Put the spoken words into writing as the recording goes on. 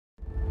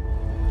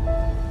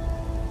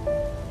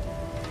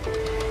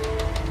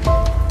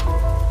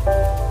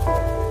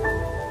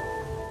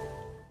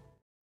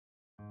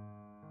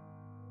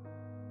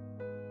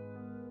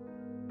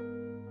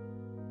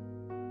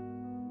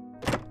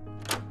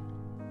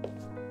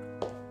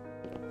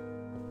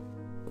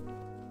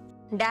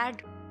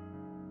Dad,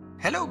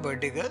 hello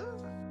birthday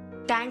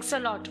girl. Thanks a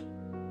lot.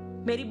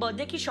 मेरी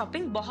birthday की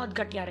shopping बहुत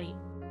घटिया रही।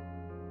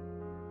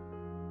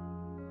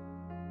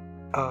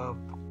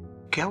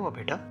 क्या हुआ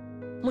बेटा?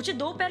 मुझे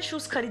 2 पेयर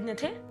शूज खरीदने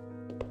थे,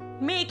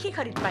 मैं एक ही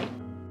खरीद पाई।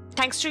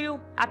 थैंक्स टू यू,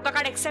 आपका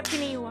कार्ड एक्सेप्ट ही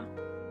नहीं हुआ।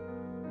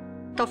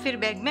 तो फिर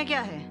बैग में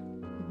क्या है?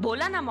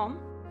 बोला ना मॉम,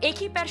 एक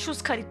ही पेयर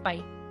शूज खरीद पाई।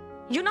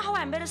 You know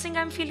how embarrassing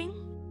I am feeling.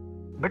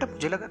 बेटा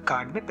मुझे लगा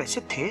कार्ड में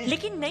पैसे थे।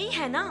 लेकिन नहीं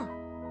है ना,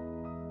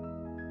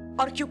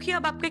 और क्योंकि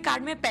अब आपके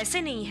कार्ड में पैसे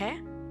नहीं है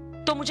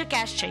तो मुझे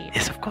कैश चाहिए।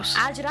 Yes, of course.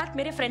 आज रात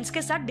मेरे फ्रेंड्स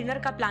के साथ डिनर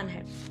का प्लान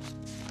है।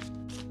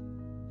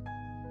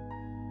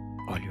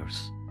 All yours.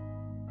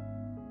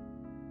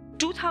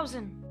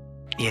 2000।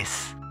 Yes.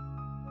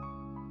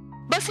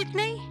 बस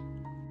इतने ही?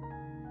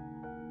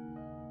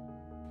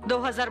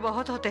 2000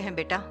 बहुत होते हैं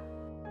बेटा।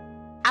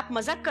 आप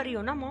मजाक कर रही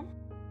हो ना मॉम?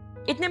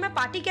 इतने में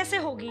पार्टी कैसे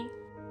होगी?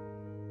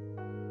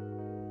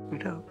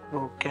 बेटा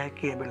वो क्या है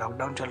कि अभी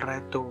लॉकडाउन चल रहा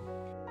है तो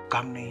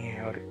काम नहीं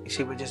है और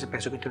इसी वजह से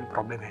पैसों की थोड़ी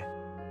प्रॉब्लम है।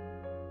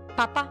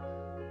 पापा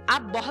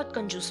आप बहुत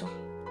कंजूस हो।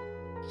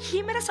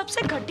 ये मेरा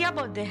सबसे घटिया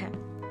बर्थडे है।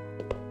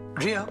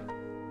 रिया,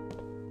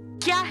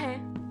 क्या है?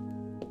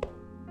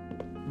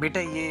 बेटा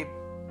ये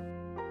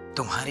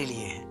तुम्हारे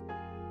लिए है।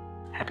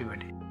 Happy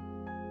birthday.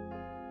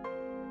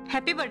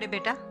 हैप्पी बर्थडे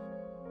बेटा।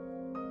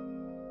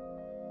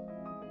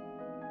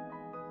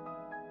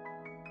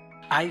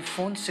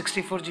 आईफोन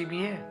 64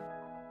 GB है।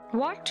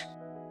 व्हाट?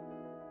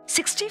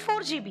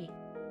 64 GB?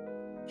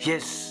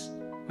 यस,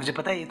 मुझे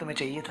पता है ये तुम्हें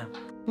चाहिए था।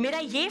 मेरा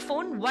ये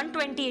फोन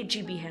 128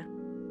 GB है।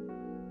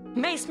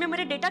 मैं इसमें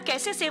मेरे डेटा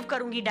कैसे सेव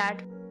करूंगी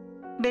डैड?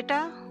 बेटा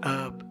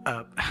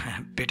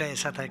बेटा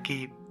ऐसा था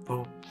कि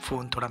वो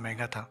फोन थोड़ा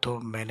महंगा था तो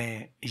मैंने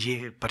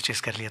ये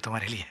परचेस कर लिया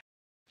तुम्हारे लिए।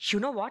 यू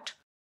नो व्हाट,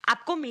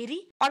 आपको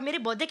मेरी और मेरे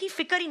बर्थडे की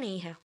फिक्र ही नहीं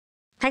है।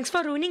 Thanks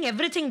for ruining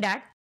everything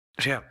dad.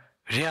 रिया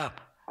रिया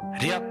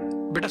रिया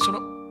बेटा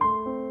सुनो।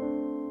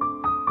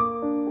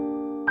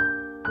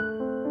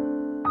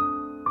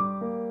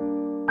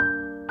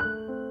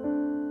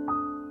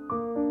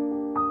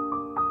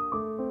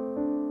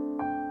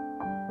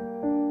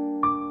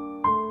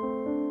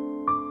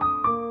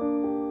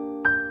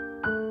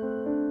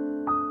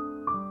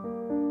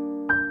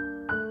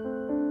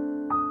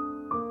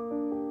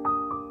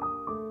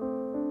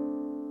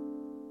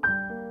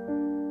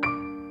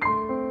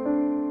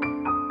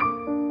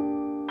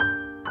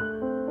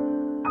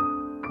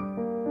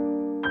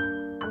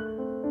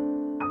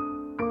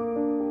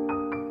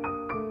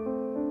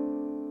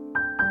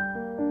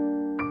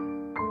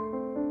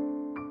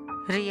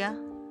 रिया,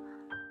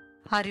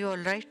 आर यू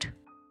ऑल राइट?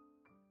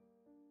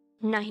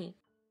 नहीं,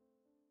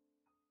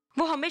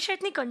 वो हमेशा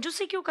इतनी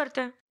कंजूसी क्यों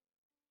करते हैं?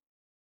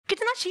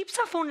 कितना चीप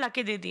सा फोन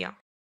लाके दे दिया।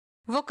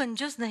 वो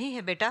कंजूस नहीं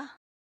है बेटा,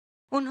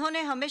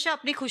 उन्होंने हमेशा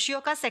अपनी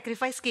खुशियों का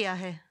सैक्रिफाइस किया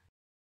है।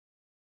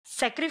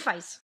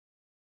 सैक्रिफाइस?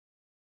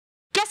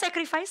 क्या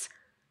सैक्रिफाइस?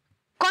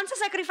 कौन सा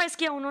सैक्रिफाइस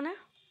किया उन्होंने?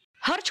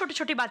 हर छोटी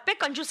छोटी बात पे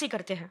कंजूसी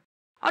करते हैं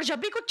और जब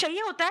भी कुछ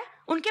चाहिए होता है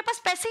उनके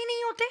पास पैसे ही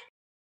नहीं होते।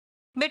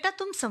 बेटा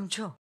तुम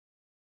समझो,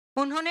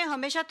 उन्होंने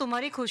हमेशा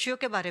तुम्हारी खुशियों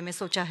के बारे में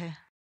सोचा है,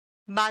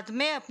 बाद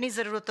में अपनी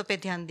जरूरतों पे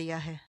ध्यान दिया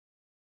है।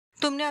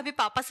 तुमने अभी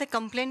पापा से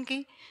कंप्लेन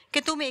की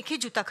कि तुम एक ही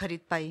जूता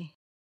खरीद पाई।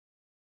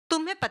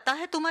 तुम्हें पता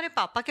है तुम्हारे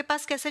पापा के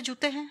पास कैसे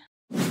जूते हैं?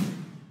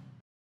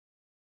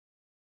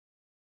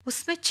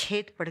 उसमें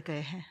छेद पड़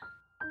गए हैं।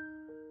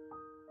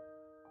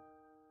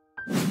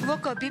 वो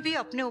कभी भी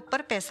अपने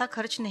ऊपर पैसा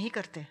खर्च नहीं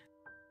करते।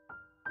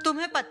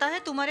 तुम्हें पता है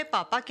तुम्हारे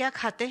पापा क्या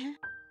खाते हैं?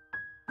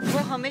 वो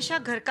हमेशा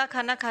घर का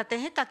खाना खाते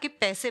हैं ताकि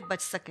पैसे बच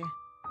सके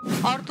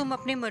और तुम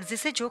अपनी मर्जी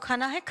से जो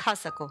खाना है खा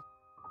सको।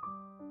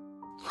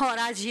 और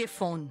आज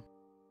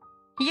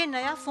ये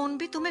नया फोन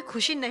भी तुम्हें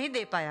खुशी नहीं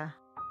दे पाया।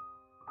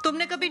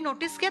 तुमने कभी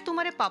नोटिस किया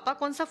तुम्हारे पापा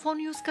कौन सा फोन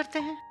यूज करते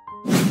हैं?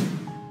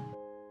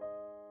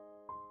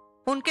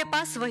 उनके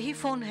पास वही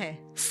फोन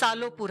है,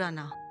 सालों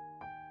पुराना,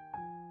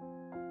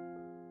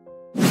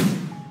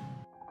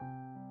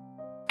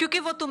 क्योंकि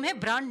वो तुम्हें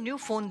ब्रांड न्यू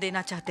फोन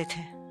देना चाहते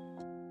थे।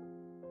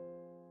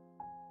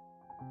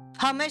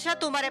 हमेशा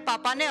तुम्हारे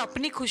पापा ने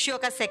अपनी खुशियों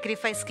का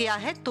सैक्रिफाइस किया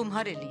है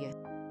तुम्हारे लिए।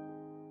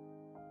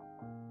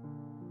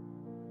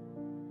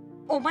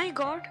 ओ माय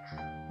गॉड,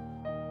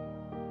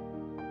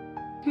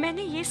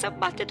 मैंने ये सब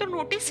बातें तो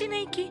नोटिस ही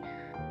नहीं की।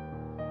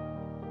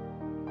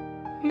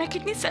 मैं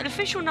कितनी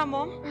सेल्फिश हूं ना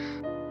मॉम,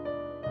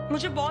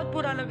 मुझे बहुत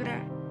बुरा लग रहा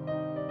है।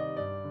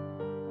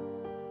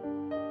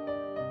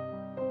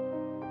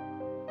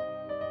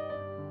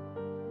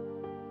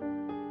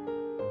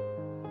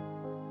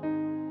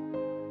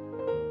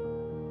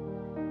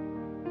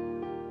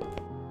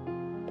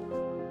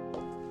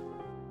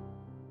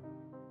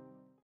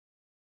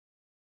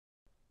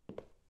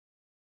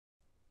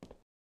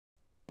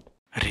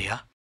 रिया,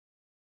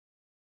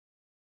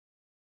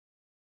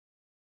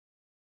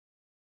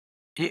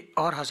 ये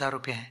और 1000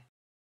 रुपये हैं,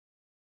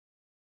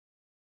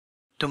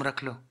 तुम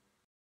रख लो।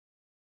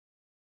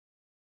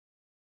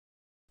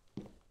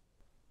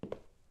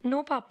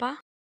 नो पापा,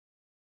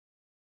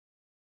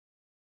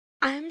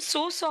 आई एम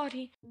सो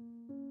सॉरी।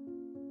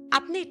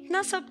 आपने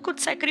इतना सब कुछ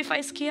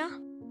सैक्रिफाइस किया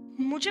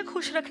मुझे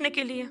खुश रखने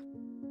के लिए।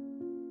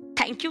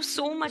 थैंक यू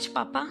सो मच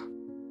पापा।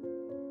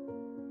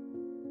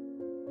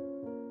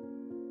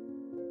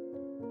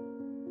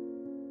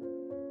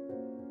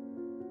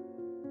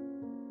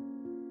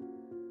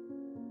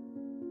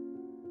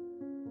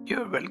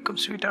 You're welcome,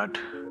 sweetheart.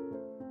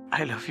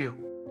 I love you.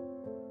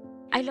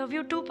 I love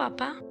you to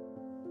पापा।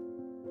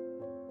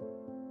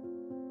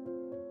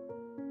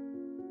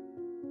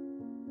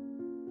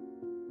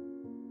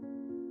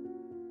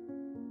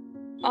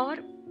 और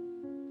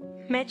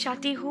मैं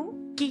चाहती हूँ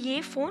कि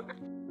ये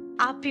फोन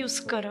आप यूज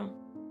करो।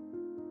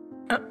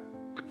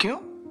 क्यों?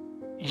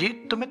 ये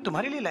तो मैं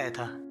तुम्हारे लिए लाया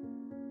था।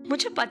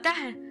 मुझे पता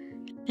है,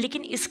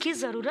 लेकिन इसकी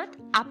जरूरत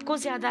आपको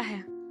ज्यादा है।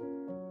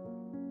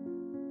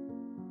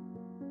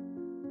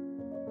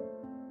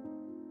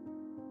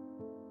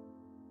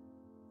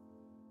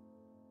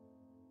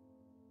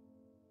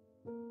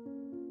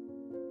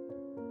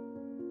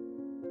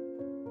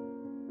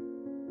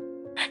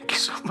 Thank you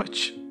so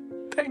much.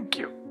 Thank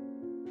you.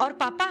 और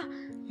पापा,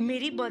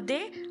 मेरी बर्थडे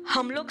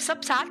हम लोग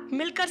सब साथ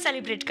मिलकर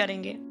सेलिब्रेट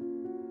करेंगे।